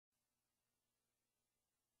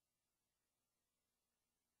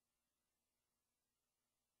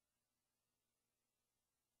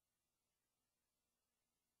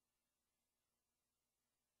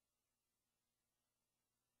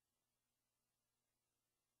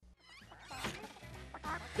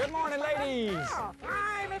Good morning, ladies. Oh,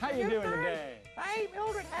 hi, Mr. How you doing Houston. today? Hey,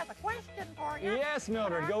 Mildred has a question for you. Yes,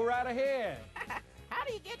 Mildred, go right ahead. How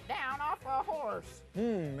do you get down off a horse?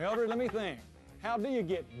 Mildred, let me think. How do you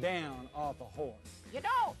get down off a horse? You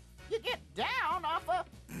don't. You get down off a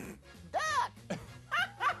duck.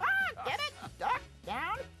 Get it? Duck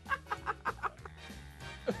down?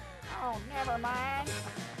 Oh, never mind.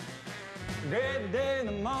 Great day in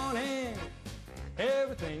the morning,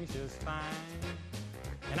 everything's just fine.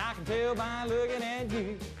 And I can tell by looking at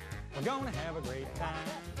you, we're gonna have a great time.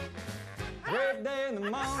 Great day in the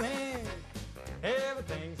morning,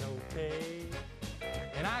 everything's okay.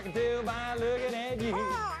 And I can tell by looking at you,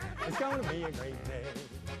 it's gonna be a great day.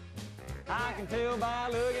 I can tell by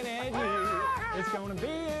looking at you, it's gonna be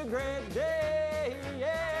a great day,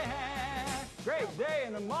 yeah. Great day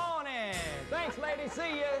in the morning. Thanks, ladies.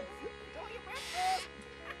 See ya. Enjoy your breakfast.